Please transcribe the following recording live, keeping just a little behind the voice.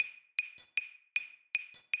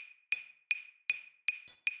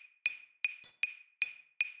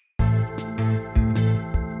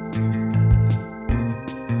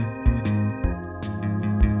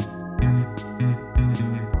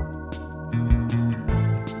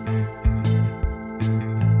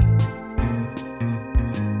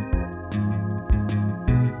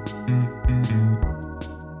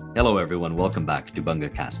Hello, everyone. Welcome back to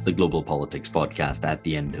BungaCast, the global politics podcast at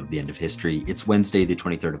the end of history. It's Wednesday, the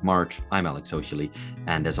 23rd of March. I'm Alex O'Shelley,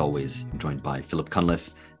 and as always, I'm joined by Philip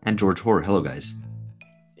Cunliffe and George Hoare. Hello, guys.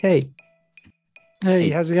 Hey,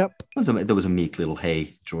 how's it up? There was a meek little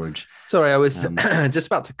hey, George. Sorry, I was just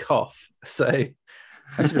about to cough, so I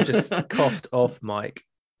should have just coughed off mic.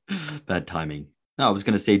 Bad timing. No, I was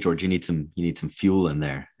going to say, George, you need some fuel in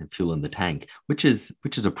there and fuel in the tank, which is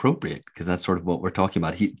appropriate because that's sort of what we're talking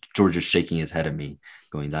about. George is shaking his head at me,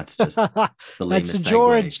 going, "That's just the lamest That's a segue."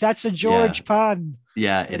 George. That's a George pun.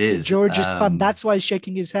 Yeah, it is George's pun. That's why he's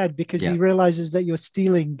shaking his head because he realizes that you're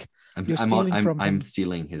stealing. I'm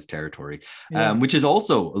stealing his territory, which is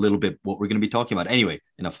also a little bit what we're going to be talking about. Anyway,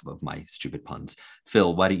 enough of my stupid puns.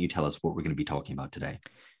 Phil, why don't you tell us what we're going to be talking about today?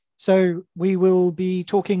 So we will be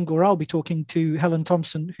talking, or I'll be talking to Helen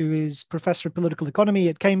Thompson, who is Professor of Political Economy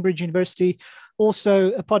at Cambridge University,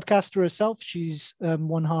 also a podcaster herself. She's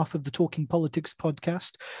one half of the Talking Politics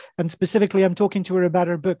podcast. And specifically, I'm talking to her about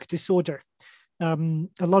her book, Disorder, a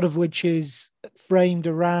lot of which is framed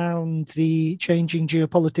around the changing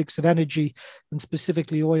geopolitics of energy and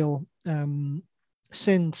specifically oil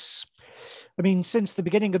since the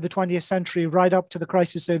beginning of the 20th century, right up to the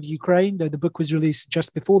crisis over Ukraine, though the book was released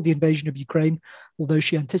just before the invasion of Ukraine, although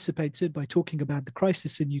she anticipates it by talking about the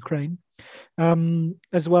crisis in Ukraine,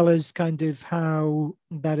 as well as kind of how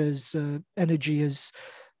that as energy has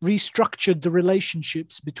restructured the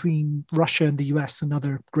relationships between Russia and the US and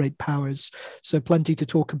other great powers. So plenty to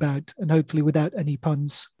talk about, and hopefully without any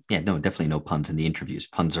puns. Yeah, no, definitely no puns in the interviews.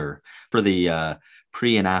 Puns are for the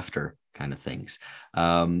pre and after kind of things.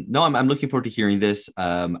 No, I'm looking forward to hearing this.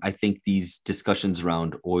 I think these discussions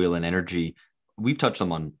around oil and energy, we've touched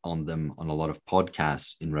them on them on a lot of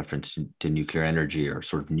podcasts in reference to nuclear energy, or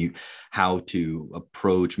sort of how to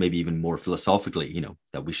approach, maybe even more philosophically,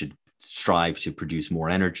 that we should strive to produce more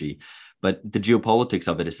energy. But the geopolitics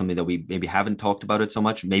of it is something that we maybe haven't talked about it so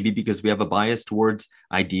much, maybe because we have a bias towards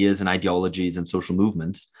ideas and ideologies and social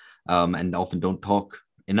movements, and often don't talk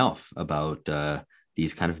enough about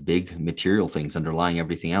these kind of big material things underlying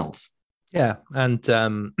everything else. Yeah, and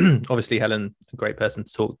obviously Helen, a great person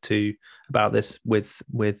to talk to about this with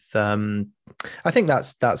I think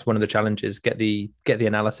that's one of the challenges, get the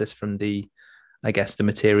analysis from the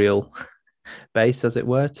material base, as it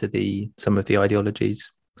were, to some of the ideologies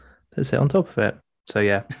that sit on top of it. So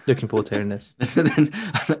yeah, looking forward to hearing this. Then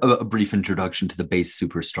a brief introduction to the base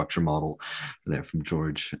superstructure model there from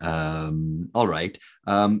George. All right.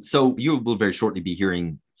 So you will very shortly be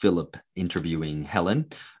hearing Philip interviewing Helen.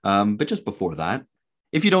 But just before that,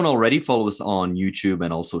 if you don't already, follow us on YouTube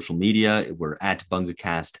and all social media. We're at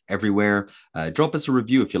BungaCast everywhere. Drop us a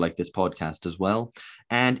review if you like this podcast as well.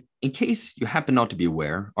 And in case you happen not to be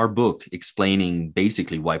aware, our book explaining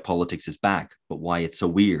basically why politics is back, but why it's so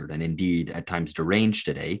weird and indeed at times deranged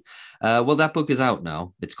today. That book is out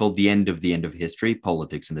now. It's called The End of History,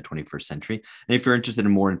 Politics in the 21st Century. And if you're interested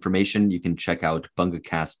in more information, you can check out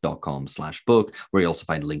bungacast.com/book, where you also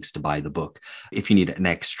find links to buy the book. If you need an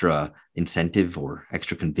extra incentive or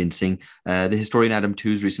extra convincing, the historian Adam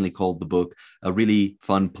Tooze recently called the book a really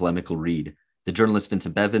fun polemical read. The journalist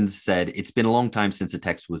Vincent Bevins said, "It's been a long time since a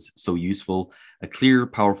text was so useful, a clear,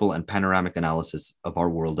 powerful, and panoramic analysis of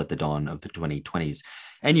our world at the dawn of the 2020s.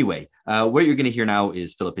 Anyway, what you're going to hear now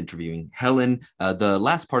is Philip interviewing Helen. The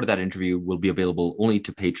last part of that interview will be available only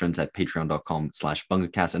to patrons at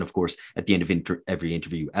patreon.com/bungacast. And of course, at the end of every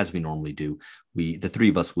interview, as we normally do, the three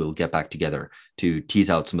of us will get back together to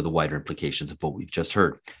tease out some of the wider implications of what we've just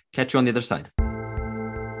heard. Catch you on the other side.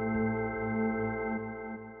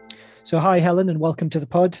 So hi, Helen, and welcome to the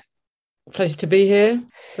pod. Pleasure to be here,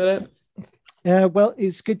 Philip. Well,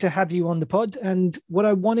 it's good to have you on the pod. And what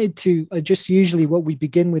I wanted to, usually what we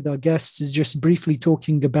begin with our guests is just briefly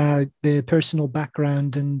talking about their personal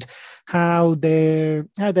background and how their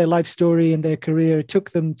life story and their career took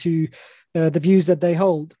them to the views that they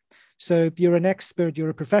hold. So you're an expert, you're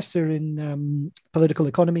a professor in political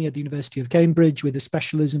economy at the University of Cambridge with a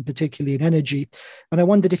specialism particularly in energy. And I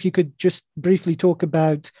wondered if you could just briefly talk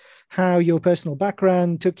about how your personal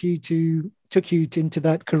background took you into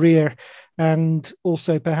that career, and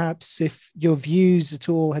also perhaps if your views at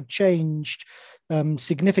all had changed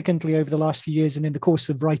significantly over the last few years and in the course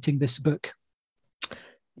of writing this book.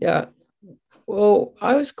 Yeah, well,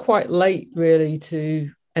 I was quite late really to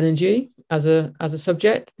energy as a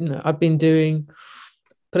subject. I've been doing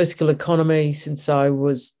political economy since I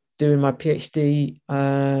was doing my PhD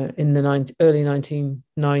in the early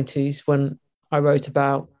 1990s, when I wrote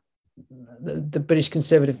about the British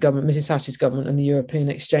Conservative government, Mrs. Thatcher's government, and the European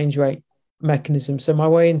exchange rate mechanism. So my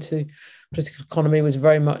way into political economy was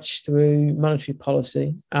very much through monetary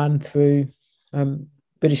policy and through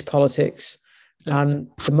British politics and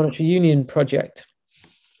the Monetary Union project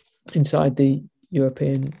inside the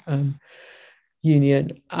European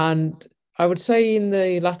Union. And I would say in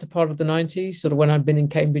the latter part of the 90s, sort of when I'd been in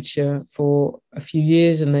Cambridgeshire for a few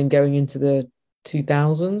years and then going into the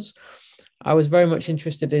 2000s, I was very much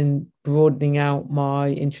interested in broadening out my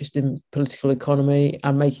interest in political economy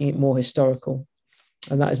and making it more historical.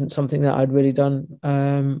 And that isn't something that I'd really done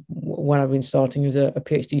when I've been starting as a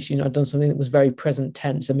PhD student. I'd done something that was very present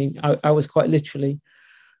tense. I mean, I was quite literally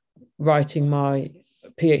writing my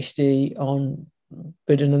PhD on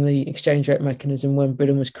Britain and the exchange rate mechanism when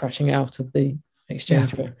Britain was crashing out of the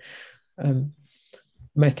exchange rate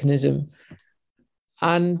mechanism.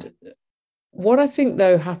 And what I think,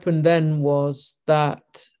 though, happened then was that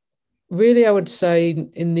really, I would say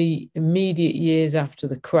in the immediate years after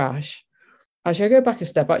the crash, actually, I go back a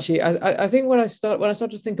step. Actually, I think when I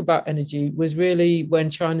started to think about energy was really when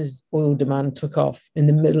China's oil demand took off in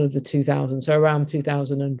the middle of the 2000s, so around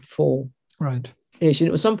 2004. Right. Ish. And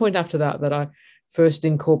it was some point after that that I first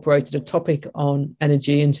incorporated a topic on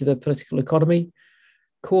energy into the political economy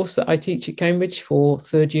course that I teach at Cambridge for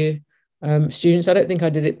third year students. I don't think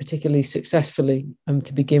I did it particularly successfully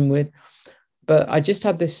to begin with, but I just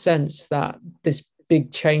had this sense that this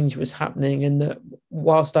big change was happening, and that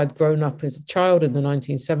whilst I'd grown up as a child in the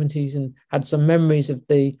 1970s and had some memories of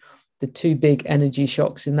the two big energy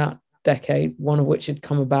shocks in that decade, one of which had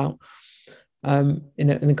come about in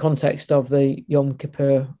the context of the Yom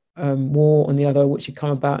Kippur war, and the other which had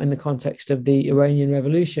come about in the context of the Iranian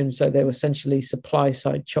Revolution. So they were essentially supply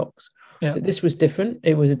side shocks. Yeah. That this was different.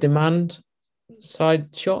 It was a demand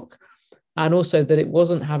side shock, and also that it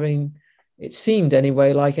wasn't having, it seemed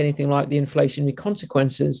anyway, like anything like the inflationary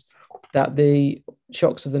consequences that the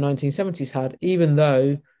shocks of the 1970s had, even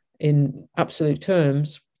though in absolute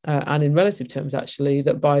terms and in relative terms, actually,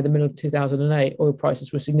 that by the middle of 2008, oil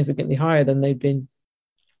prices were significantly higher than they'd been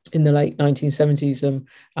in the late 1970s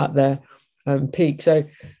at their peak. So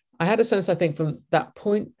I had a sense, I think, from that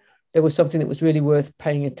point, there was something that was really worth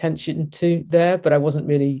paying attention to there, but I wasn't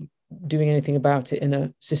really doing anything about it in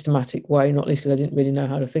a systematic way, not least because I didn't really know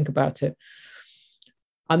how to think about it.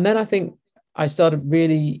 And then I think I started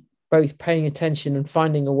really both paying attention and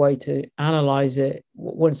finding a way to analyze it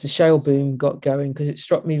once the shale boom got going, because it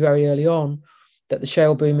struck me very early on that the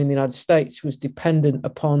shale boom in the United States was dependent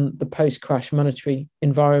upon the post-crash monetary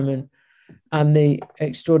environment and the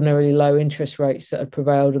extraordinarily low interest rates that had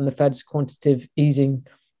prevailed on the Fed's quantitative easing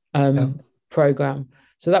program.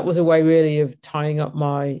 So that was a way really of tying up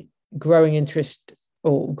my growing interest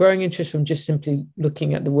from just simply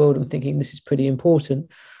looking at the world and thinking this is pretty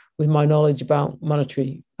important, with my knowledge about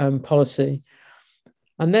monetary policy.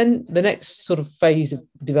 And then the next sort of phase of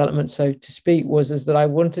development, so to speak, was that I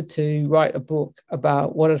wanted to write a book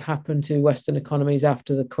about what had happened to Western economies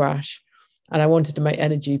after the crash. And I wanted to make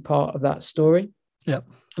energy part of that story, and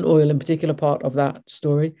oil in particular part of that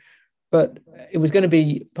story. But it was going to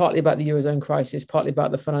be partly about the Eurozone crisis, partly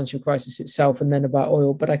about the financial crisis itself, and then about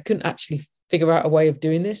oil. But I couldn't actually figure out a way of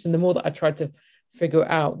doing this. And the more that I tried to figure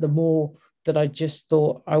it out, the more that I just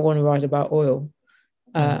thought, I want to write about oil.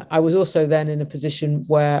 I was also then in a position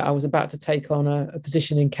where I was about to take on a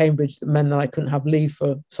position in Cambridge that meant that I couldn't have leave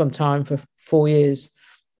for some time, for 4 years,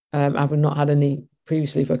 having not had any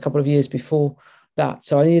previously for a couple of years before that.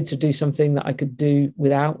 So I needed to do something that I could do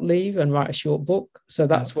without leave and write a short book. So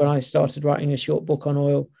that's when I started writing a short book on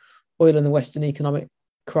oil and the Western economic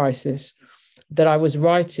crisis that I was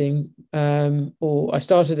writing, or I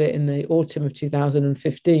started it in the autumn of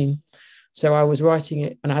 2015. So I was writing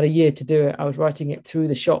it, and I had a year to do it. I was writing it through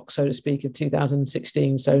the shock, so to speak, of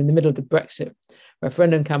 2016. So in the middle of the Brexit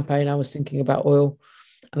referendum campaign, I was thinking about oil,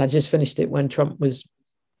 and I just finished it when Trump was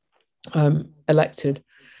elected.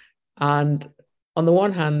 And on the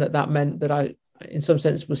one hand, that meant that I, in some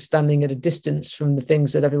sense, was standing at a distance from the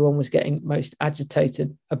things that everyone was getting most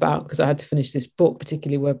agitated about, because I had to finish this book,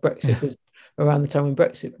 particularly where Brexit was around the time when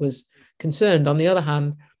Brexit was concerned. On the other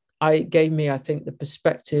hand, it gave me, I think, the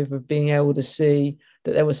perspective of being able to see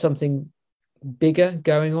that there was something bigger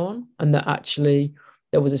going on, and that actually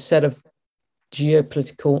there was a set of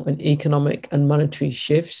geopolitical and economic and monetary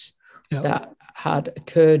shifts that had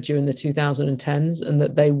occurred during the 2010s, and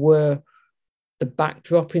that they were the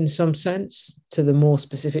backdrop in some sense to the more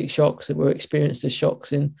specific shocks that were experienced as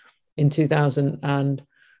shocks in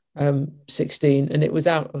 2016. And it was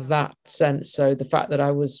out of that sense. So the fact that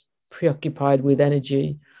I was preoccupied with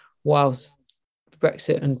energy whilst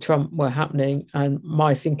Brexit and Trump were happening, and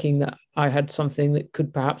my thinking that I had something that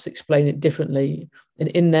could perhaps explain it differently. And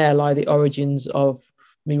in there lie the origins of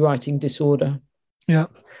me writing Disorder. Yeah,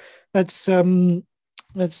 that's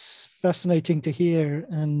fascinating to hear,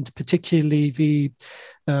 and particularly the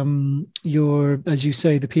your, as you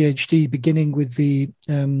say, the PhD beginning with the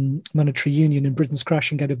monetary union and Britain's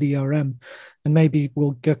crashing out of the ERM, and maybe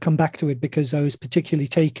we'll come back to it, because I was particularly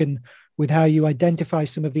taken with how you identify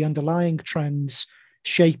some of the underlying trends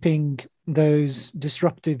shaping those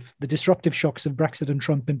disruptive shocks of Brexit and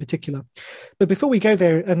Trump in particular. But before we go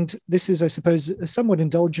there, and this is, I suppose, a somewhat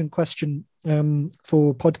indulgent question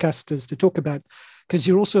for podcasters to talk about, because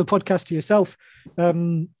you're also a podcaster yourself,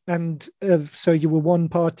 so you were one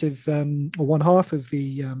part of, or one half of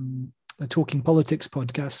the Talking Politics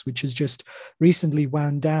podcast, which has just recently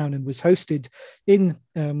wound down and was hosted in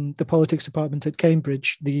the politics department at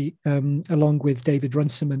Cambridge, along with David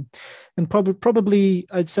Runciman, and probably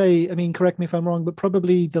I'd say, I mean, correct me if I'm wrong, but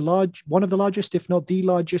probably one of the largest, if not the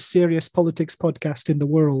largest, serious politics podcast in the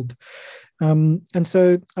world. And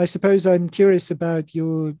so I suppose I'm curious about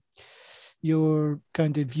your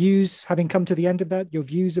kind of views, having come to the end of that, your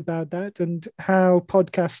views about that, and how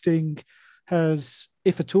podcasting has,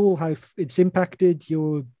 if at all, how it's impacted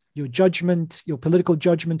your judgment, your political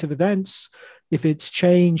judgment of events, if it's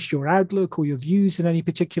changed your outlook or your views in any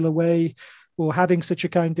particular way, or having such a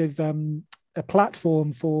kind of a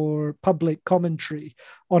platform for public commentary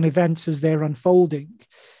on events as they're unfolding,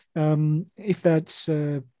 if that's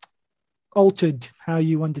altered how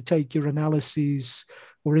you undertake your analyses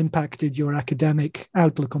or impacted your academic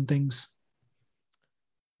outlook on things.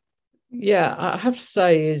 Yeah, I have to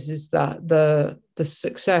say is that the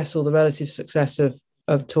success, or the relative success of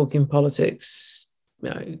Talking Politics,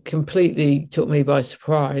 completely took me by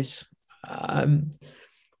surprise.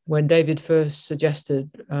 When David first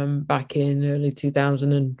suggested back in early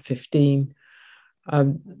 2015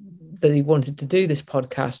 that he wanted to do this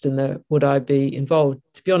podcast and that would I be involved,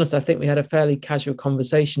 to be honest, I think we had a fairly casual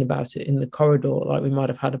conversation about it in the corridor, like we might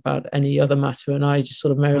have had about any other matter, and I just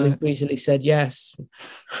sort of merrily, breezily said yes,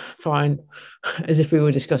 fine, as if we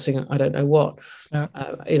were discussing I don't know what. Yeah.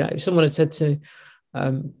 If someone had said to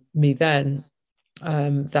me then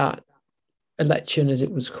that election, as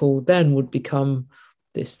it was called then, would become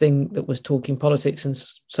this thing that was Talking Politics, and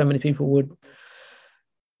so many people would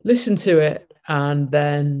listen to it and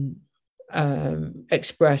then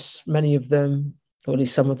express, many of them, or at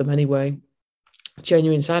least some of them anyway,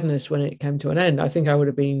 genuine sadness when it came to an end, I think I would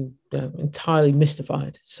have been entirely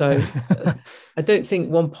mystified. So I don't think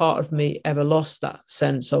one part of me ever lost that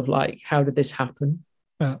sense of like, how did this happen?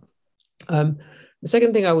 Yeah. The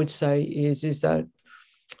second thing I would say is that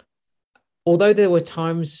although there were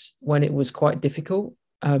times when it was quite difficult,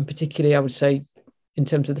 particularly I would say in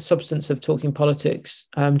terms of the substance of Talking Politics,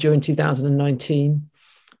 during 2019,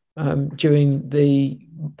 during the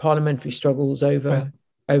parliamentary struggles over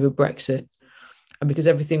Brexit, and because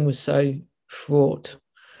everything was so fraught,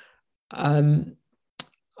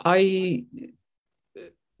 I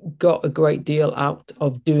got a great deal out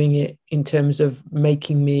of doing it in terms of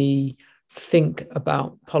making me think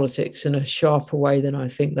about politics in a sharper way than I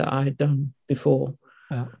think that I had done before.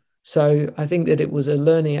 Yeah. So I think that it was a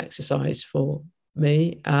learning exercise for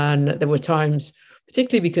me, and there were times,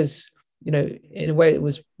 particularly because, in a way it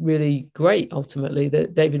was really great ultimately,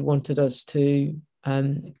 that David wanted us to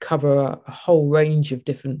cover a whole range of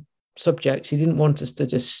different subjects. He didn't want us to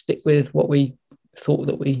just stick with what we thought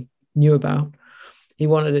that we knew about. He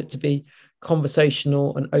wanted it to be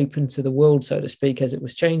conversational and open to the world, so to speak, as it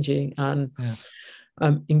was changing, and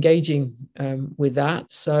engaging with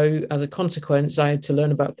that. So as a consequence, I had to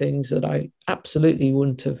learn about things that I absolutely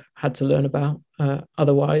wouldn't have had to learn about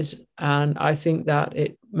otherwise. And I think that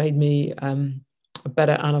it made me a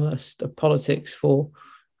better analyst of politics for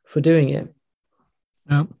doing it.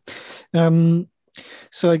 Yeah.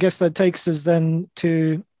 So I guess that takes us then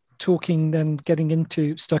to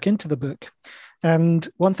getting stuck into the book. And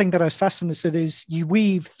one thing that I was fascinated is you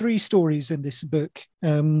weave three stories in this book: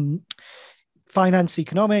 finance,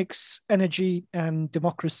 economics, energy, and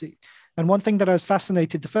democracy. And one thing that I was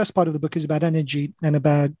fascinated, the first part of the book is about energy and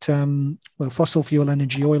about fossil fuel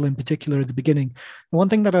energy, oil in particular at the beginning. And one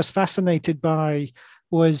thing that I was fascinated by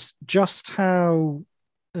was just how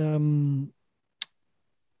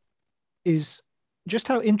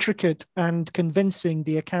intricate and convincing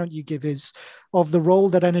the account you give is of the role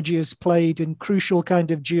that energy has played in crucial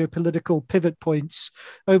kind of geopolitical pivot points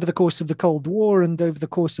over the course of the Cold War and over the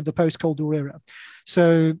course of the post-Cold War era.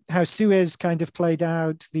 So how Suez kind of played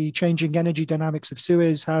out, the changing energy dynamics of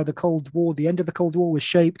Suez, how the end of the Cold War was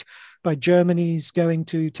shaped by Germany's turning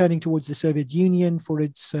towards the Soviet Union for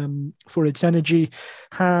its energy,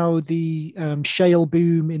 how the shale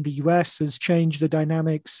boom in the US has changed the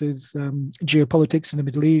dynamics of geopolitics in the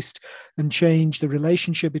Middle East and changed the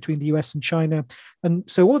relationship between the US and China. And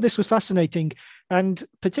so all of this was fascinating. And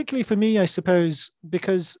particularly for me, I suppose,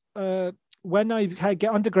 because when I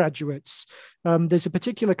get undergraduates, there's a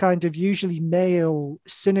particular kind of usually male,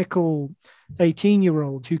 cynical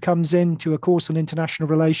 18-year-old who comes into a course on international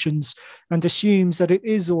relations and assumes that it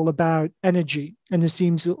is all about energy and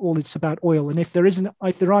assumes all it's about oil. And if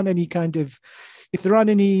there aren't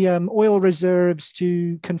any oil reserves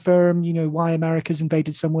to confirm, why America's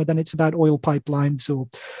invaded somewhere, then it's about oil pipelines or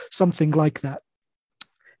something like that.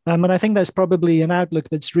 And I think that's probably an outlook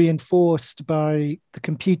that's reinforced by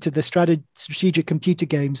the strategic computer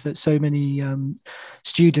games that so many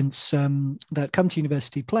students that come to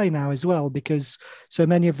university play now as well, because so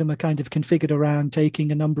many of them are kind of configured around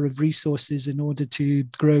taking a number of resources in order to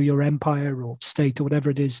grow your empire or state or whatever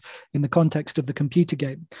it is in the context of the computer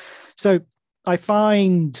game. So I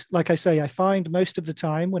find most of the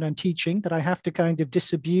time when I'm teaching that I have to kind of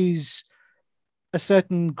disabuse a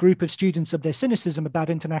certain group of students of their cynicism about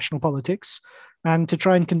international politics and to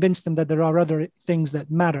try and convince them that there are other things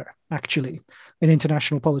that matter actually in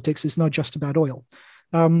international politics. It's not just about oil.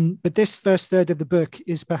 But this first third of the book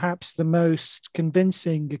is perhaps the most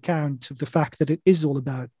convincing account of the fact that it is all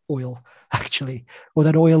about oil actually, or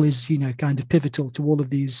that oil is, kind of pivotal to all of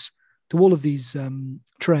these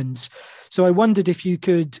trends. So I wondered if you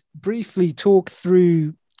could briefly talk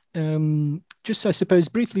through I suppose,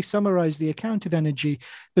 briefly summarize the account of energy,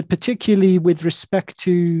 but particularly with respect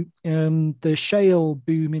to the shale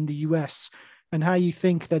boom in the US and how you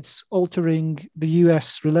think that's altering the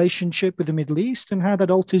US relationship with the Middle East and how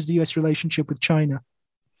that alters the US relationship with China.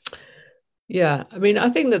 Yeah, I mean, I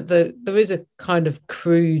think that there is a kind of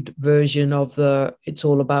crude version of it's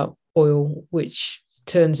all about oil, which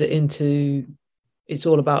turns it into it's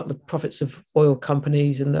all about the profits of oil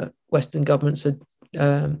companies and that Western governments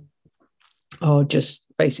are just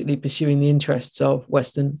basically pursuing the interests of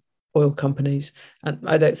Western oil companies. And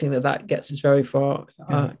I don't think that gets us very far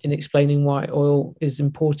in explaining why oil is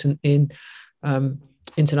important in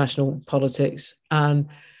international politics. And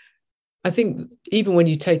I think even when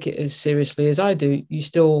you take it as seriously as I do, you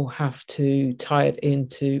still have to tie it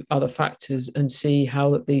into other factors and see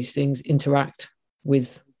how these things interact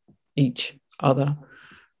with each other.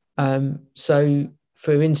 So,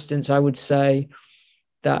 for instance, I would say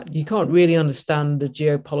that you can't really understand the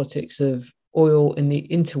geopolitics of oil in the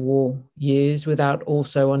interwar years without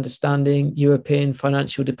also understanding European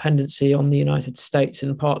financial dependency on the United States.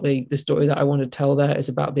 And partly the story that I want to tell there is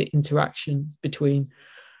about the interaction between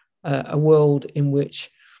a world in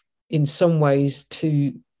which, in some ways,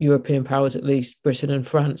 two European powers, at least Britain and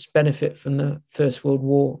France, benefit from the First World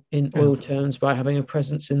War in oil terms by having a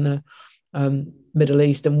presence in the Middle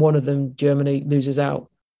East. And one of them, Germany, loses out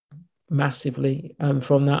massively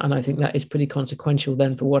from that, and I think that is pretty consequential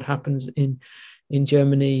then for what happens in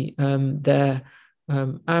Germany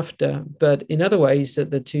after. But in other ways,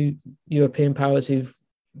 that the two European powers who've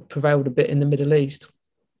prevailed a bit in the Middle East,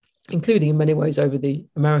 including in many ways over the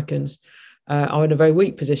Americans, are in a very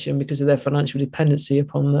weak position because of their financial dependency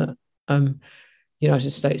upon the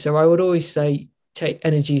United States. So I would always say take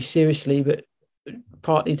energy seriously, but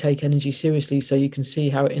partly take energy seriously so you can see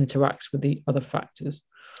how it interacts with the other factors.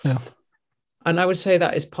 Yeah. And I would say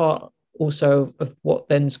that is part also of what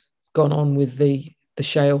then's gone on with the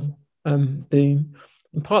shale boom.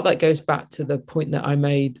 In part, that goes back to the point that I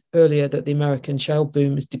made earlier, that the American shale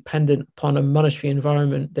boom is dependent upon a monetary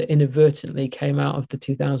environment that inadvertently came out of the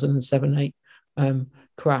 2007-8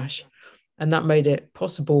 crash. And that made it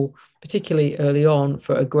possible, particularly early on,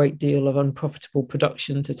 for a great deal of unprofitable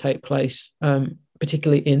production to take place,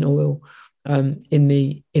 particularly in oil in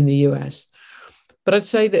the US. But I'd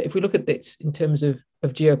say that if we look at this in terms of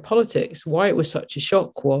geopolitics, why it was such a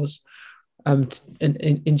shock was, in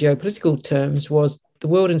geopolitical terms, was the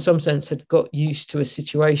world in some sense had got used to a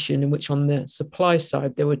situation in which on the supply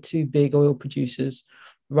side, there were two big oil producers,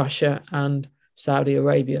 Russia and Saudi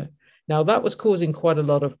Arabia. Now, that was causing quite a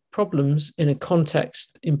lot of problems in a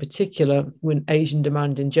context in particular when Asian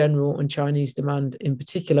demand in general and Chinese demand in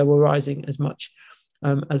particular were rising as much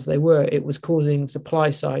as they were. It was causing supply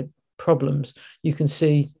side problems. You can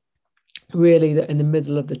see really that in the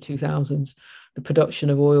middle of the 2000s, the production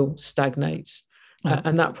of oil stagnates.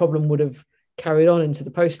 And that problem would have carried on into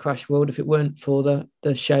the post-crash world if it weren't for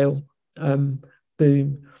the shale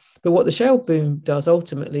boom. But what the shale boom does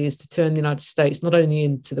ultimately is to turn the United States not only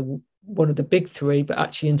into one of the big three, but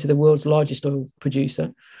actually into the world's largest oil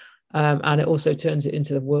producer. and it also turns it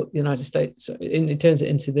into the United States. It turns it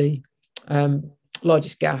into the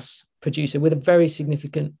largest gas producer with a very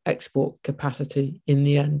significant export capacity in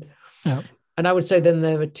the end. Yeah. And I would say then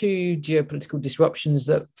there are two geopolitical disruptions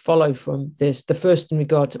that follow from this. The first in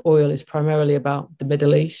regard to oil is primarily about the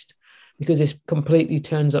Middle East, because this completely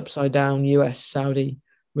turns upside down US-Saudi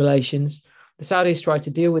relations. The Saudis tried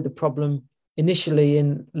to deal with the problem initially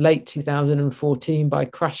in late 2014 by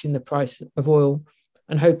crashing the price of oil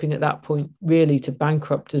and hoping at that point really to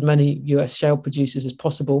bankrupt as many US shale producers as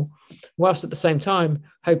possible, whilst at the same time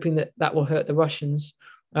hoping that that will hurt the Russians,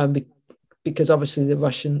 because obviously the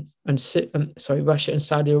Russia and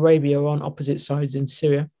Saudi Arabia are on opposite sides in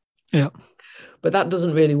Syria. Yeah. But that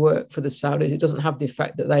doesn't really work for the Saudis. It doesn't have the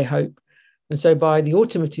effect that they hope. And so by the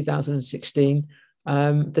autumn of 2016,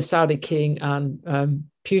 the Saudi king and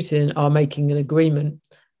Putin are making an agreement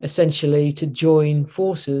essentially to join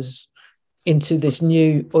forces into this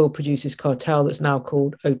new oil producers cartel that's now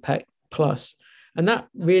called OPEC Plus. And that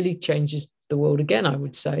really changes the world again, I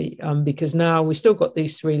would say, because now we've still got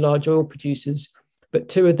these three large oil producers, but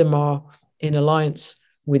two of them are in alliance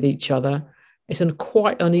with each other. It's a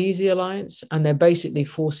quite uneasy alliance, and they're basically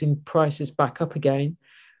forcing prices back up again.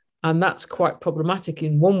 And that's quite problematic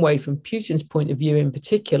in one way from Putin's point of view in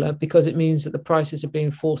particular, because it means that the prices are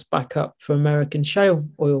being forced back up for American shale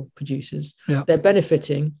oil producers. Yeah. They're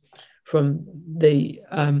benefiting from the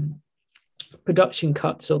production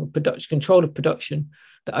cuts or production control of production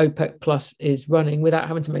that OPEC Plus is running without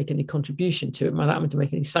having to make any contribution to it, without having to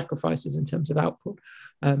make any sacrifices in terms of output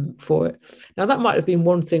for it. Now, that might have been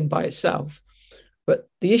one thing by itself, but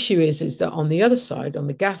the issue is that on the other side, on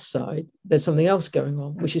the gas side, there's something else going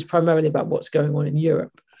on, which is primarily about what's going on in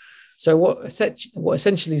Europe. So what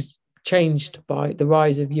essentially is changed by the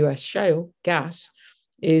rise of US shale gas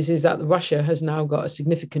is that Russia has now got a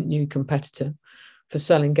significant new competitor for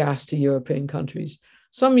selling gas to European countries.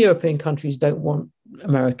 Some European countries don't want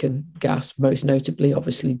American gas, most notably,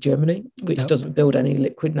 obviously, Germany, which doesn't build any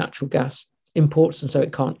liquid natural gas imports, and so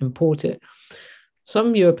it can't import it.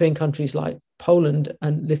 Some European countries like Poland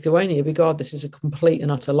and Lithuania regard this as a complete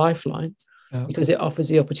and utter lifeline because it offers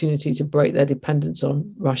the opportunity to break their dependence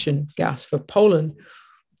on Russian gas. For Poland,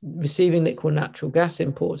 receiving liquid natural gas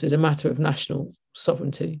imports is a matter of national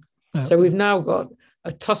sovereignty. So we've now got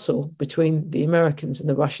a tussle between the Americans and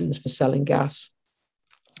the Russians for selling gas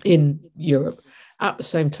in Europe, at the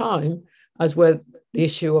same time as where the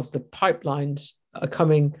issue of the pipelines are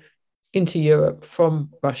coming into Europe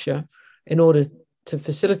from Russia in order to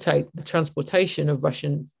facilitate the transportation of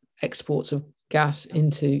Russian exports of gas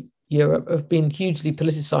into Europe have been hugely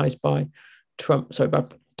politicized by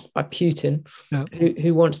by Putin,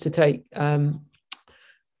 who wants to take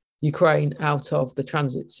Ukraine out of the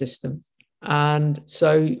transit system. And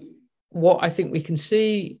so what I think we can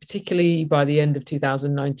see, particularly by the end of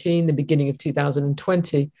 2019, the beginning of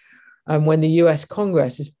 2020, when the US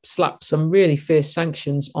Congress has slapped some really fierce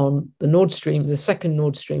sanctions on the second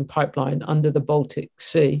Nord Stream pipeline under the Baltic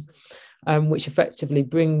Sea, which effectively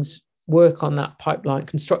brings work on that pipeline,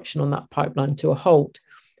 construction on that pipeline to a halt,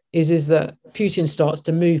 is that Putin starts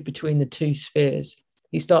to move between the two spheres.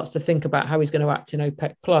 He starts to think about how he's going to act in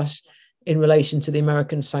OPEC Plus in relation to the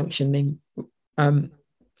American sanctioning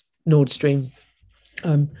Nord Stream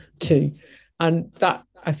 2. And that,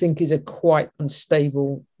 I think, is a quite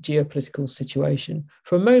unstable geopolitical situation.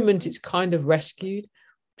 For a moment, it's kind of rescued,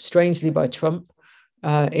 strangely, by Trump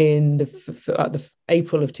in the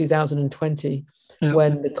April of 2020,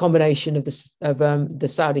 when the combination of the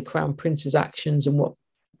Saudi Crown Prince's actions and what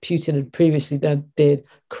Putin had previously did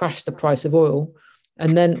crashed the price of oil.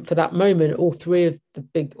 And then for that moment, all three of the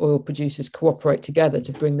big oil producers cooperate together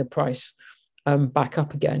to bring the price back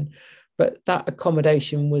up again. But that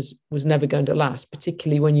accommodation was never going to last,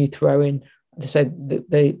 particularly when you throw in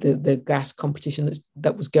the gas competition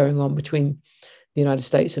that was going on between the United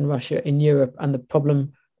States and Russia in Europe, and the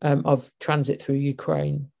problem of transit through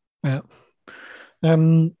Ukraine. Yeah.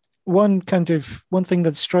 One thing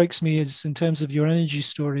that strikes me is in terms of your energy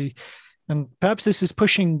story, and perhaps this is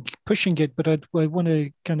pushing it, but I want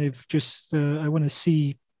to kind of just I want to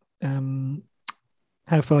see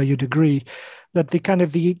how far you'd agree that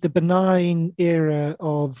the benign era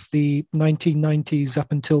of the 1990s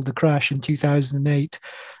up until the crash in 2008,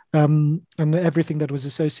 and everything that was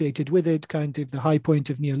associated with it, kind of the high point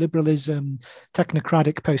of neoliberalism,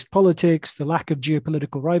 technocratic post-politics, the lack of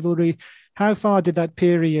geopolitical rivalry. How far did that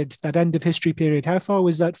period, that end of history period, how far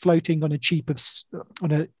was that floating on a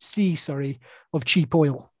sea of cheap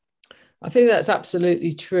oil? I think that's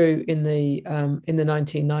absolutely true in the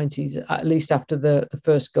 1990s, at least after the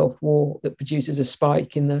first Gulf War, that produces a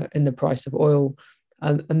spike in the price of oil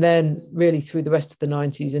And then really through the rest of the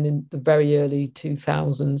 90s and in the very early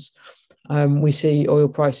 2000s, we see oil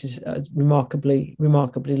prices as remarkably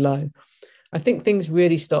low. I think things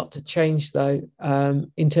really start to change, though,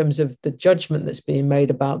 in terms of the judgment that's being made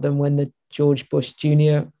about them when the George Bush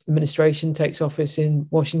Jr. administration takes office in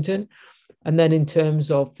Washington. And then in terms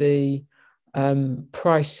of the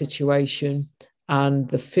price situation and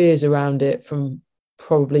the fears around it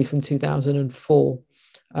probably from 2004,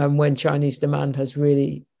 when Chinese demand has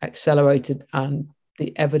really accelerated and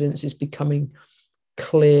the evidence is becoming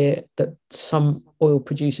clear that some oil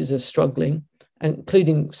producers are struggling,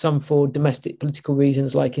 including some for domestic political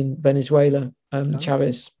reasons, like in Venezuela,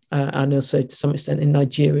 Chavez, and also to some extent in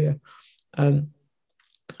Nigeria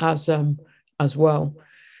as well.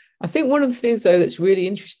 I think one of the things, though, that's really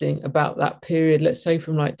interesting about that period, let's say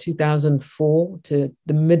from like 2004 to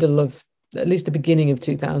the middle of, at least the beginning of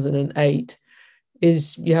 2008,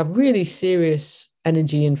 is you have really serious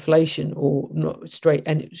energy inflation, or not straight,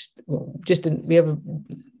 and we have a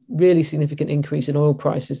really significant increase in oil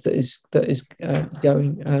prices that is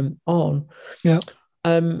going on. Yeah.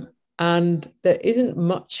 And there isn't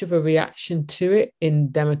much of a reaction to it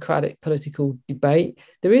in democratic political debate.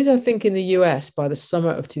 There is, I think, in the US by the summer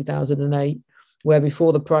of 2008, where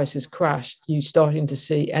before the prices crashed, you're starting to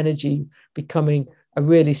see energy becoming a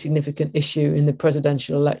really significant issue in the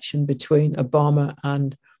presidential election between Obama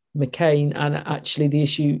and McCain, and actually the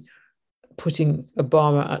issue putting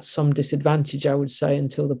Obama at some disadvantage, I would say,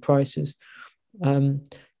 until the prices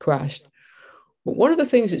crashed. But one of the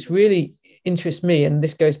things that's really interests me, and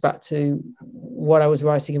this goes back to what I was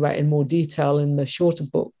writing about in more detail in the shorter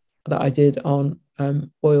book that I did on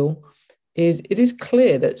oil, is it is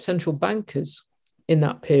clear that central bankers in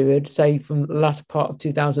that period, say from the latter part of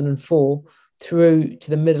 2004 through to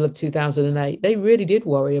the middle of 2008, they really did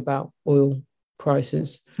worry about oil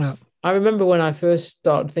prices. Yeah. I remember when I first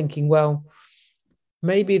started thinking, well,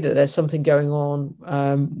 maybe that there's something going on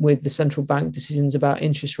with the central bank decisions about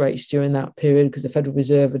interest rates during that period, because the Federal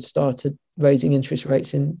Reserve had started raising interest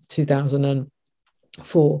rates in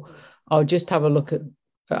 2004. I'll just have a look at,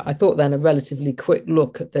 I thought then a relatively quick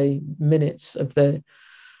look at the minutes of the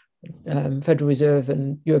Federal Reserve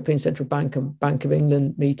and European Central Bank and Bank of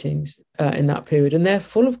England meetings in that period. And they're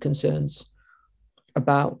full of concerns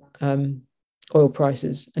about oil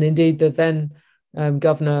prices. And indeed, the then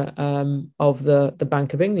governor of the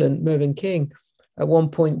Bank of England, Mervyn King, at one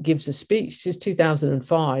point gives a speech, this is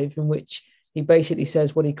 2005, in which he basically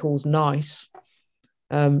says what he calls NICE,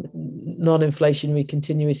 non-inflationary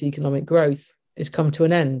continuous economic growth, has come to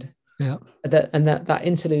an end. Yeah. That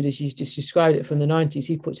interlude, as you just described it, from the 90s,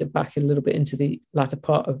 he puts it back a little bit into the latter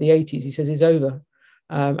part of the 80s. He says it's over.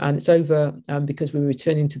 And it's over because we're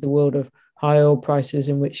returning to the world of high oil prices,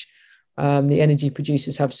 in which the energy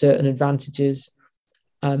producers have certain advantages.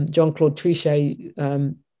 Jean-Claude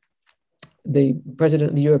Trichet, the president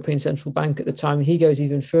of the European Central Bank at the time, he goes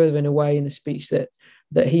even further in a way in the speech that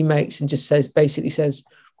he makes, and just basically says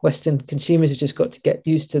Western consumers have just got to get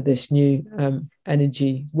used to this new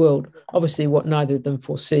energy world. Obviously, what neither of them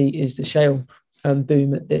foresee is the shale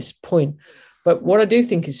boom at this point. But what I do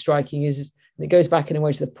think is striking is, and it goes back in a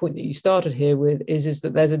way to the point that you started here with, is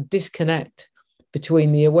that there's a disconnect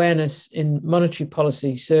between the awareness in monetary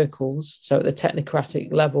policy circles, so at the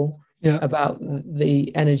technocratic level, about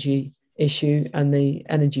the energy issue and the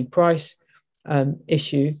energy price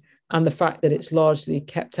issue, and the fact that it's largely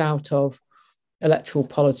kept out of electoral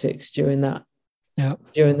politics during those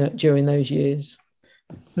years.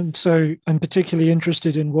 And so I'm particularly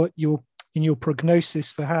interested in what your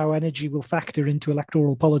prognosis for how energy will factor into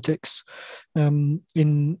electoral politics in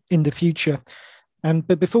the future.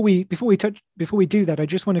 But before we do that, I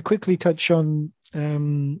just want to quickly touch on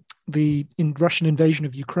the Russian invasion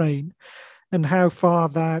of Ukraine and how far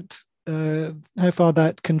that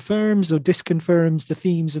confirms or disconfirms the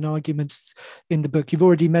themes and arguments in the book. You've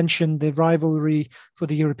already mentioned the rivalry for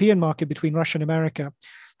the European market between Russia and America.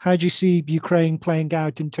 How do you see Ukraine playing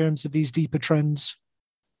out in terms of these deeper trends?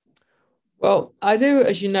 Well, I do,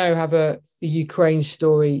 as you know, have a Ukraine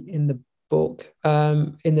story in the book,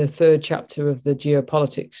 in the third chapter of the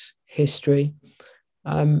geopolitics history,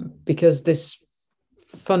 because this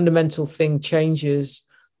fundamental thing changes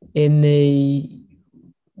in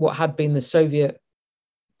what had been the Soviet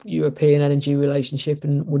European energy relationship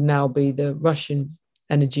and would now be the Russian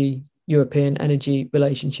European energy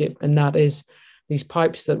relationship. And that is these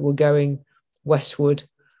pipes that were going westward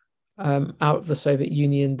out of the Soviet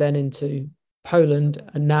Union, then into Poland,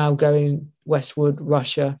 and now going westward,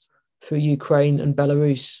 Russia, through Ukraine and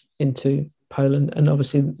Belarus into Poland. And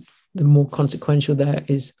obviously the more consequential there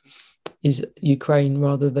is Ukraine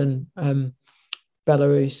rather than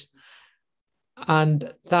Belarus.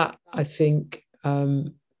 And that, I think,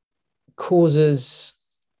 causes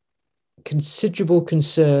considerable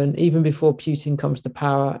concern even before Putin comes to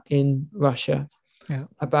power in Russia,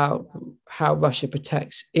 about how Russia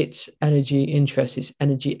protects its energy interests, its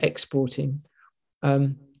energy exporting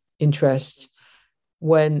interests,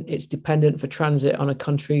 when it's dependent for transit on a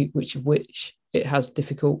country which it has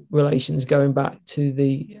difficult relations going back to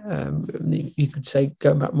you could say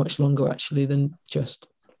going back much longer actually than just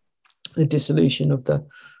the dissolution of the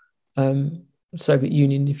Soviet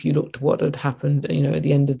Union. If you looked at what had happened, at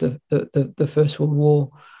the end of the First World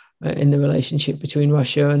War, in the relationship between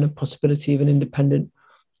Russia and the possibility of an independent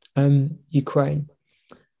Ukraine.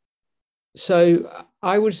 So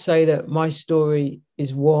I would say that my story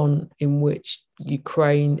is one in which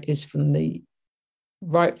Ukraine is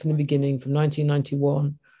right from the beginning, from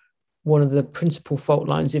 1991, one of the principal fault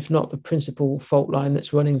lines, if not the principal fault line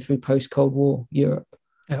that's running through post-Cold War Europe.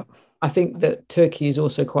 Yeah. I think that Turkey is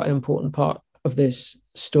also quite an important part of this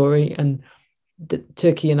story, and that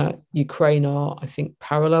Turkey and Ukraine are, I think,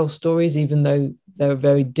 parallel stories, even though they're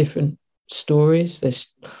very different stories.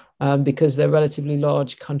 Because they're relatively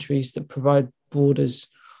large countries that provide borders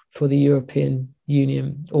for the European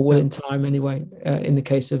Union, or will in time anyway, in the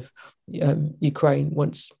case of Ukraine,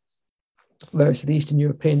 once various of the Eastern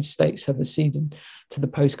European states have acceded to the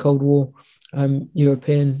post-Cold War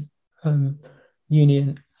European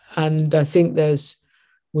Union. And I think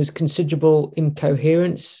was considerable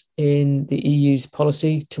incoherence in the EU's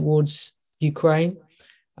policy towards Ukraine,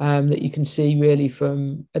 that you can see really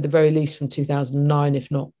from, at the very least, from 2009, if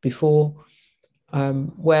not before,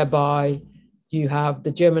 whereby you have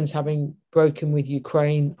the Germans having broken with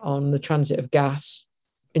Ukraine on the transit of gas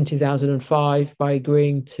in 2005 by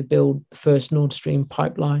agreeing to build the first Nord Stream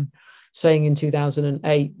pipeline, saying in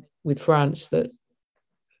 2008 with France that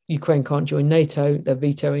Ukraine can't join NATO. They're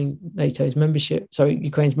vetoing NATO's membership,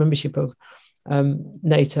 Ukraine's membership of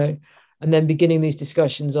NATO, and then beginning these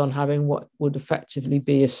discussions on having what would effectively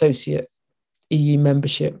be associate EU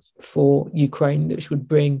membership for Ukraine, which would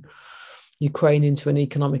bring Ukraine into an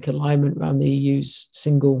economic alignment around the EU's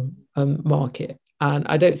single market. And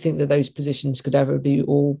I don't think that those positions could ever be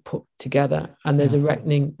all put together. And there's a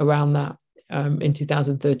reckoning around that in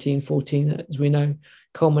 2013-14, as we know,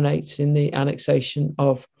 culminates in the annexation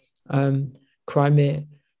of Crimea.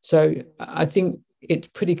 So I think it's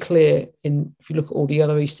pretty clear if you look at all the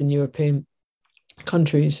other Eastern European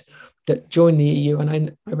countries that joined the EU, and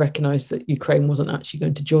I recognise that Ukraine wasn't actually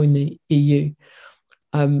going to join the EU,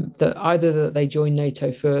 that either that they joined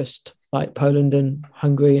NATO first, like Poland and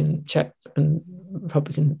Hungary and Czech and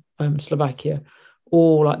Republic and Slovakia,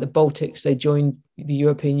 or like the Baltics, they joined the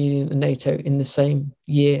European Union and NATO in the same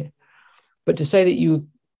year. But to say that you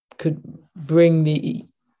could bring the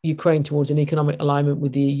Ukraine towards an economic alignment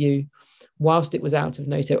with the EU whilst it was out of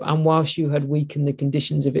NATO and whilst you had weakened the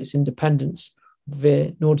conditions of its independence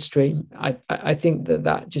via Nord Stream, I think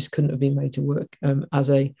that just couldn't have been made to work as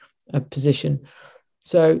a position.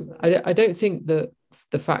 So I don't think that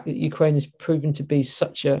the fact that Ukraine has proven to be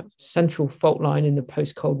such a central fault line in the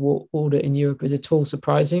post-Cold War order in Europe is at all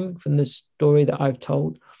surprising from the story that I've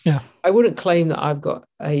told. Yeah, I wouldn't claim that I've got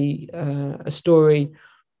a story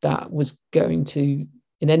that was going to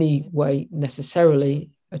in any way necessarily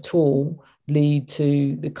at all lead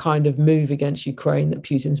to the kind of move against Ukraine that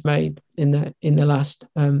Putin's made in the last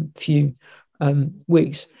few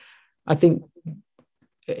weeks. I think,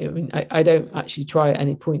 I don't actually try at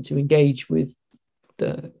any point to engage with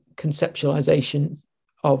the conceptualization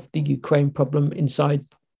of the Ukraine problem inside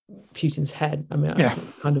Putin's head. I mean, I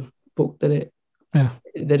kind of book that it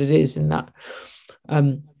is in that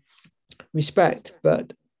respect,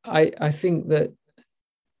 but I think that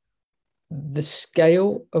the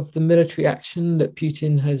scale of the military action that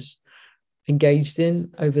Putin has engaged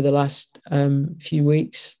in over the last few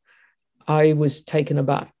weeks, I was taken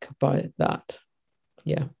aback by that.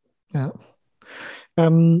 Yeah.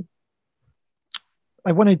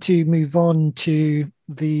 I wanted to move on to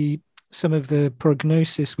some of the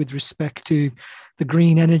prognosis with respect to the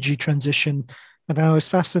green energy transition. And I was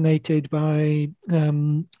fascinated by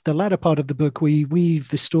the latter part of the book. We weave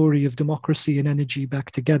the story of democracy and energy back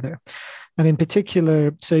together. And in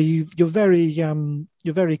particular, so you're very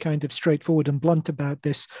kind of straightforward and blunt about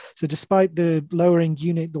this. So despite the lowering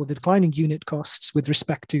unit or the declining unit costs with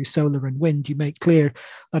respect to solar and wind, you make clear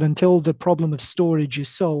that until the problem of storage is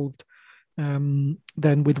solved, then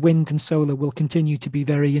with wind and solar will continue to be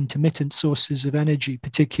very intermittent sources of energy,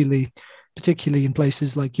 particularly in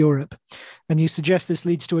places like Europe. And you suggest this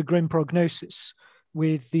leads to a grim prognosis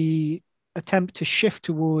with the attempt to shift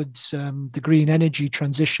towards the green energy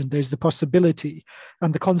transition, there's the possibility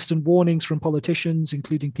and the constant warnings from politicians,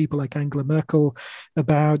 including people like Angela Merkel,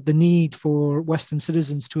 about the need for Western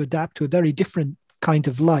citizens to adapt to a very different kind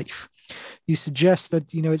of life. You suggest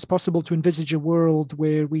that, it's possible to envisage a world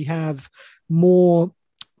where we have more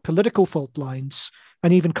political fault lines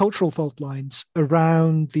and even cultural fault lines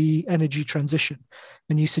around the energy transition.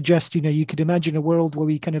 And you suggest, you could imagine a world where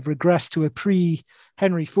we kind of regress to a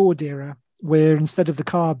pre-Henry Ford era, where instead of the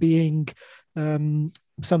car being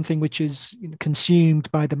something which is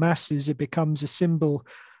consumed by the masses, it becomes a symbol,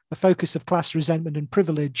 a focus of class resentment and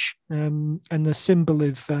privilege, and the symbol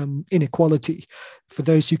of inequality for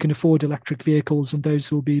those who can afford electric vehicles and those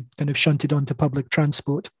who will be kind of shunted onto public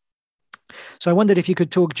transport. So I wondered if you could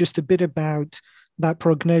talk just a bit about that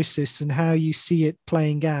prognosis and how you see it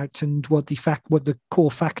playing out, and what the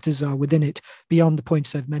core factors are within it beyond the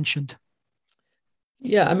points I've mentioned.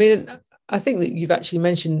 Yeah, I mean, I think that you've actually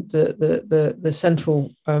mentioned the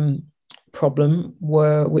central problem,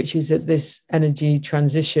 which is that this energy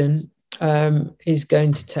transition is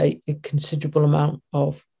going to take a considerable amount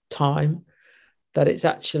of time, that it's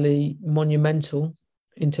actually monumental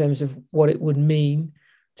in terms of what it would mean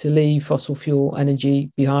to leave fossil fuel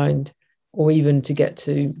energy behind, or even to get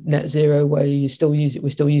to net zero, where we're still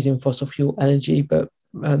using fossil fuel energy, but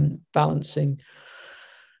balancing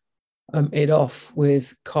it off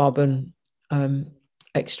with carbon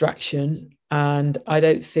extraction. And I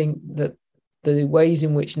don't think that the ways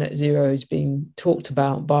in which net zero is being talked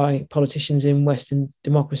about by politicians in Western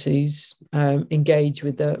democracies engage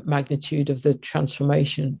with the magnitude of the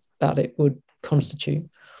transformation that it would constitute.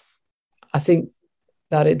 I think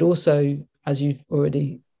that it also, as you've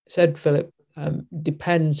already said, Philip,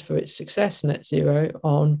 depends for its success, net zero,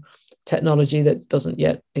 on technology that doesn't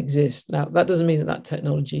yet exist. Now, that doesn't mean that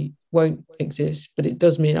technology won't exist, but it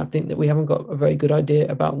does mean, I think, that we haven't got a very good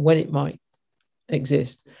idea about when it might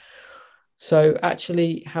exist. So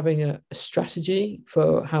actually having a strategy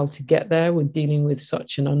for how to get there when dealing with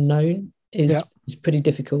such an unknown is pretty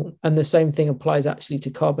difficult. And the same thing applies actually to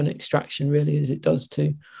carbon extraction, really, as it does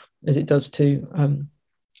to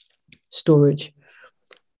storage.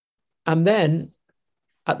 And then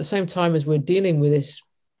at the same time as we're dealing with this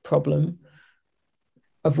problem,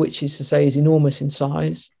 of which is to say is enormous in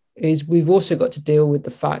size, is we've also got to deal with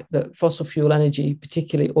the fact that fossil fuel energy,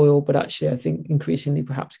 particularly oil, but actually I think increasingly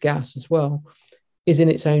perhaps gas as well, is in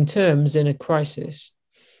its own terms in a crisis.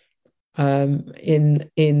 In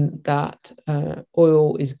that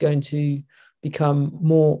oil is going to become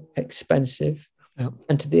more expensive. Yep.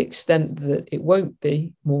 And to the extent that it won't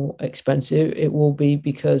be more expensive, it will be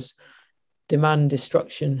because demand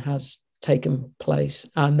destruction has taken place,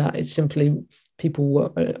 and that it's simply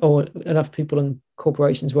or enough people and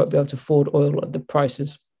corporations won't be able to afford oil at the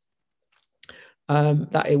prices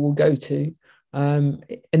that it will go to. And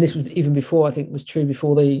this was even before, I think was true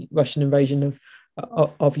before the Russian invasion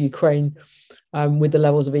of Ukraine, with the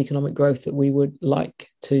levels of economic growth that we would like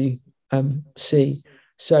to see.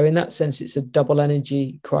 So in that sense, it's a double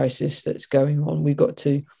energy crisis that's going on. We've got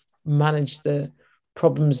to manage the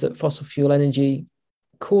problems that fossil fuel energy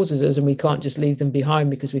causes us, and we can't just leave them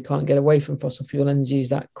behind because we can't get away from fossil fuel energies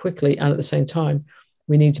that quickly. And at the same time,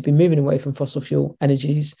 we need to be moving away from fossil fuel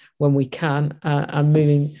energies when we can, and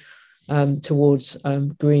moving towards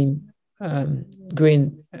green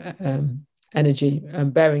energy,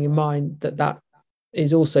 and bearing in mind that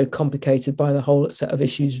is also complicated by the whole set of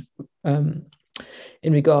issues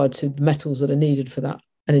in regard to the metals that are needed for that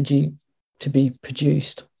energy to be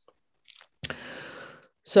produced.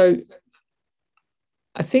 So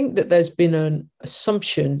I think that there's been an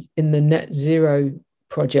assumption in the net zero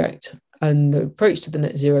project and the approach to the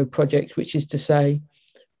net zero project, which is to say,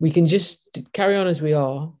 we can just carry on as we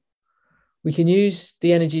are. We can use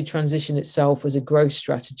the energy transition itself as a growth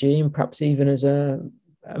strategy, and perhaps even as a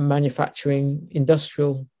manufacturing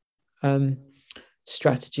industrial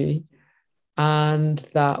strategy. And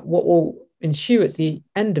that what will ensue at the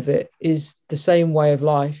end of it is the same way of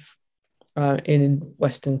life in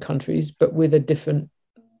Western countries, but with a different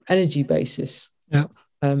energy basis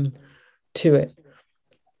to it.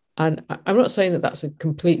 And I'm not saying that that's a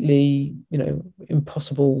completely,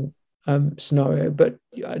 impossible scenario, but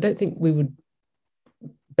I don't think we would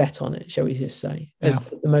bet on it, shall we just say, as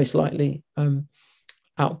the most likely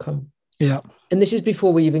outcome. Yeah. And this is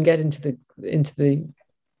before we even get into the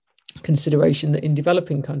consideration that in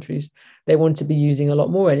developing countries, they want to be using a lot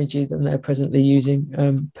more energy than they're presently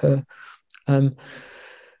using per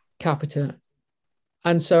capita.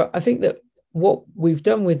 And so I think that what we've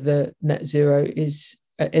done with the net zero is,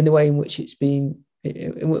 in the way in which it's been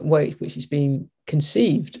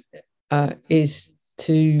conceived, is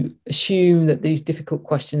to assume that these difficult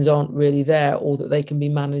questions aren't really there, or that they can be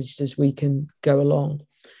managed as we can go along.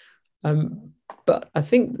 But I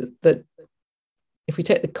think that if we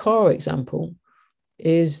take the car example,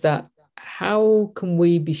 is that how can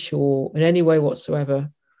we be sure in any way whatsoever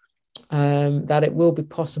that it will be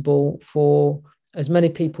possible for as many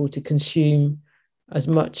people to consume as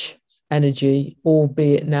much energy,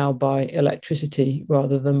 albeit now by electricity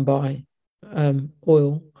rather than by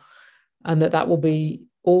oil, and that will be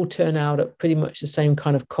all turn out at pretty much the same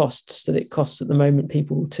kind of costs that it costs at the moment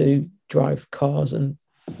people to drive cars and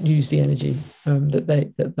use the energy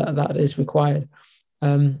that is required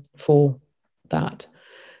for that.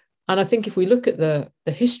 And I think if we look at the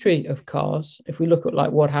history of cars, if we look at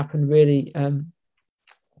like what happened really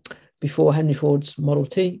before Henry Ford's Model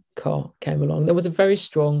T car came along, there was a very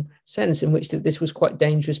strong sense in which that this was quite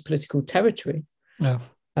dangerous political territory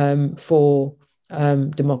for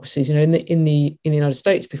democracies. You know, in the United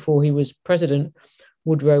States, before he was president,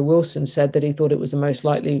 Woodrow Wilson said that he thought it was the most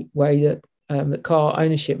likely way that that car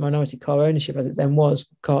ownership, minority car ownership, as it then was,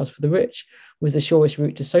 cars for the rich, was the surest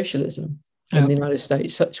route to socialism in the United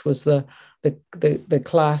States. Such was the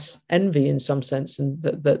class envy in some sense, and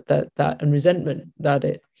that and resentment that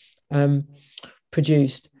it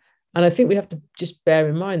produced. And I think we have to just bear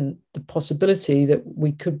in mind the possibility that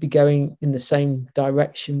we could be going in the same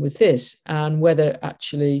direction with this, and whether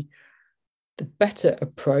actually the better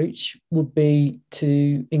approach would be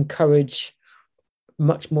to encourage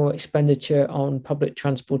much more expenditure on public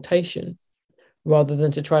transportation, rather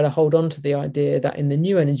than to try to hold on to the idea that in the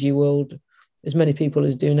new energy world, as many people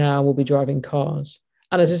as do now will be driving cars.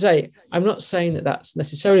 And as I say, I'm not saying that that's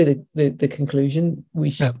necessarily the conclusion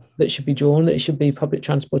that should be drawn, that it should be public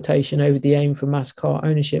transportation over the aim for mass car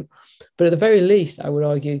ownership. But at the very least, I would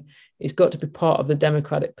argue it's got to be part of the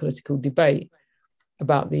democratic political debate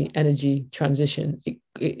about the energy transition.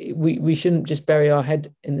 We shouldn't just bury our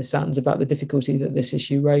head in the sands about the difficulty that this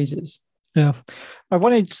issue raises. Yeah, I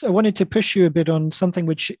wanted to push you a bit on something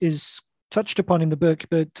which is touched upon in the book,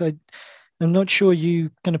 but I'm not sure you're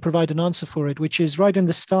going to provide an answer for it, which is right in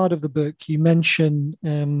the start of the book. You mention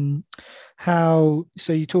so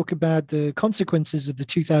you talk about the consequences of the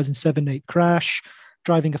 2007-8 crash,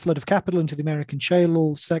 driving a flood of capital into the American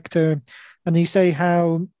shale sector. And you say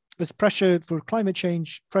how as pressure for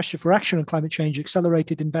action on climate change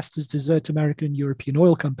accelerated investors' desert to American and European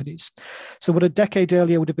oil companies. So what a decade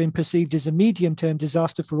earlier would have been perceived as a medium-term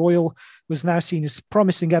disaster for oil was now seen as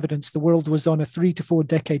promising evidence the world was on a 3 to 4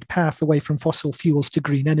 decade path away from fossil fuels to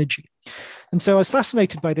green energy. And so I was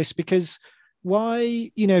fascinated by this because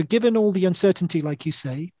why, given all the uncertainty, like you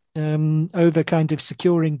say, over kind of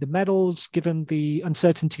securing the metals, given the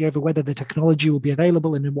uncertainty over whether the technology will be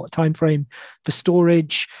available and in what time frame for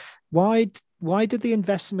storage, why did the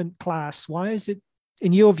investment class, why is it,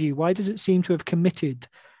 in your view, why does it seem to have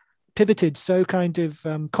pivoted so kind of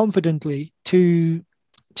confidently to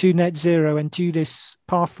net zero and to this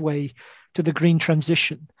pathway to the green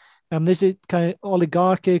transition? Is it kind of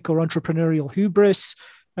oligarchic or entrepreneurial hubris?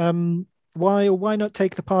 Why not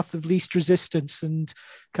take the path of least resistance and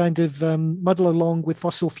kind of muddle along with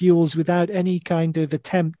fossil fuels without any kind of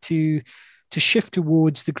attempt to shift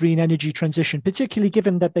towards the green energy transition, particularly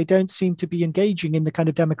given that they don't seem to be engaging in the kind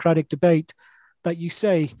of democratic debate that you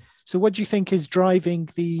say? So what do you think is driving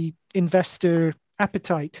the investor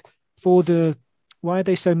appetite for why are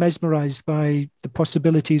they so mesmerized by the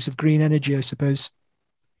possibilities of green energy, I suppose?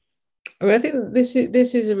 I mean, I think this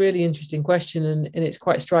is a really interesting question, and it's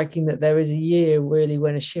quite striking that there is a year really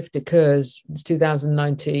when a shift occurs. It's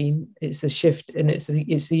 2019. It's the shift, and it's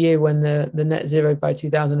the year when the net zero by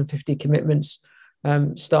 2050 commitments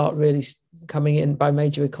start really coming in by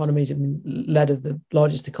major economies. I mean, led of the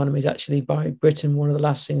largest economies actually by Britain. One of the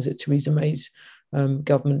last things that Theresa May's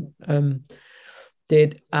government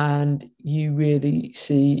did, and you really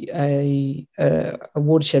see a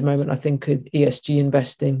watershed moment, I think, with ESG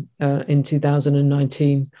investing in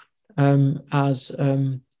 2019 as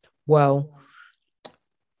well.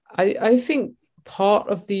 I think part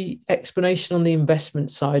of the explanation on the investment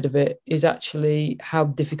side of it is actually how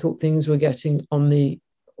difficult things were getting on the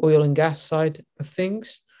oil and gas side of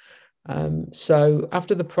things. So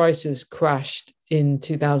after the prices crashed in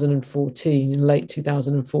 2014, in late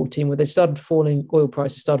 2014, where they started falling, oil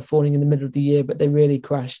prices started falling in the middle of the year, but they really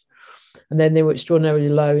crashed. And then they were extraordinarily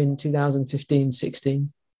low in 2015,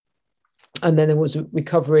 16. And then there was a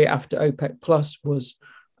recovery after OPEC Plus was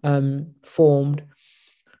formed.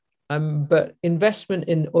 But investment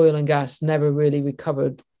in oil and gas never really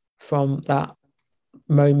recovered from that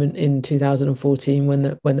moment in 2014 when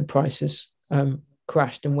the prices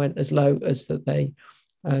crashed and went as low as that they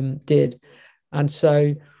did. And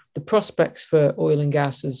so the prospects for oil and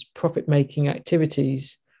gas as profit-making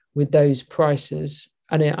activities with those prices,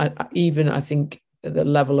 and I think at the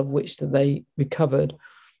level of which that they recovered,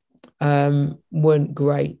 weren't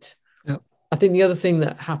great. Yep. I think the other thing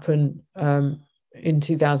that happened in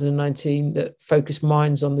 2019 that focused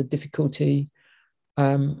minds on the difficulty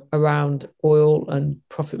around oil and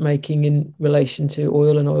profit-making in relation to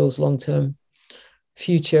oil and oil's long-term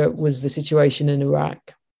future was the situation in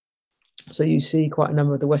Iraq. So you see quite a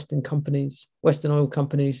number of the Western oil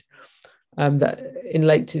companies, that in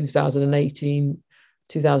late 2018,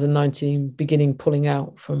 2019, beginning pulling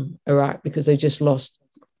out from Iraq because they just lost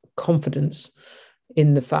confidence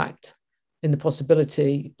in the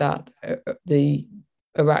possibility that the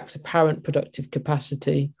Iraq's apparent productive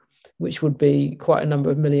capacity, which would be quite a number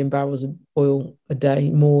of million barrels of oil a day,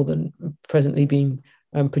 more than presently being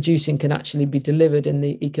producing, can actually be delivered in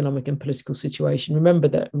the economic and political situation. Remember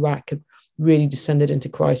that Iraq had really descended into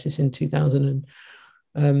crisis in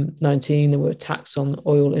 2019. There were attacks on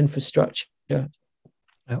oil infrastructure. Yep.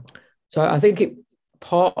 So I think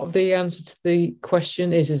part of the answer to the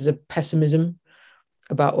question is a pessimism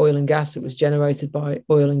about oil and gas that was generated by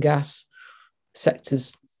oil and gas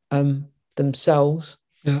sectors themselves.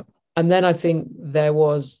 Yeah. And then I think there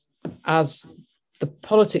was, as the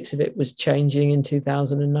politics of it was changing in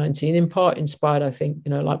 2019, in part inspired, I think,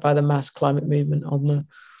 like by the mass climate movement on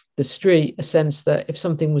the street, a sense that if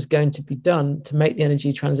something was going to be done to make the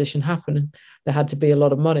energy transition happen, there had to be a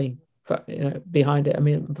lot of money behind it. I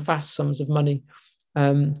mean, vast sums of money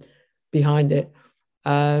behind it,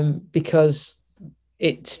 because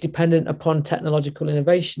it's dependent upon technological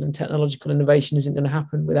innovation, and technological innovation isn't going to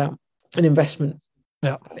happen without an investment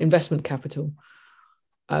capital.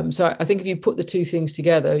 So I think if you put the two things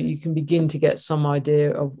together, you can begin to get some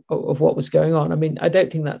idea of what was going on. I mean, I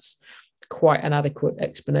don't think that's quite an adequate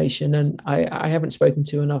explanation, and I haven't spoken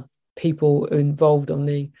to enough people involved on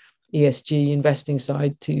the ESG investing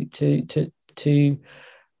side to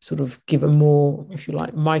sort of give a more, if you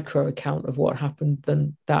like, micro account of what happened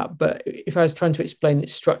than that. But if I was trying to explain it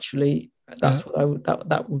structurally, that's what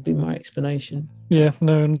that would be my explanation. Yeah,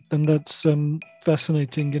 no, and that's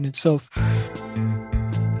fascinating in itself.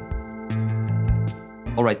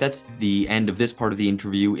 All right, that's the end of this part of the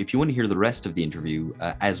interview. If you want to hear the rest of the interview,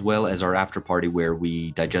 as well as our after party where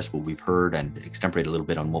we digest what we've heard and extemporate a little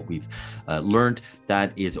bit on what we've learned,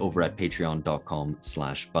 that is over at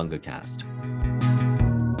patreon.com/bungacast.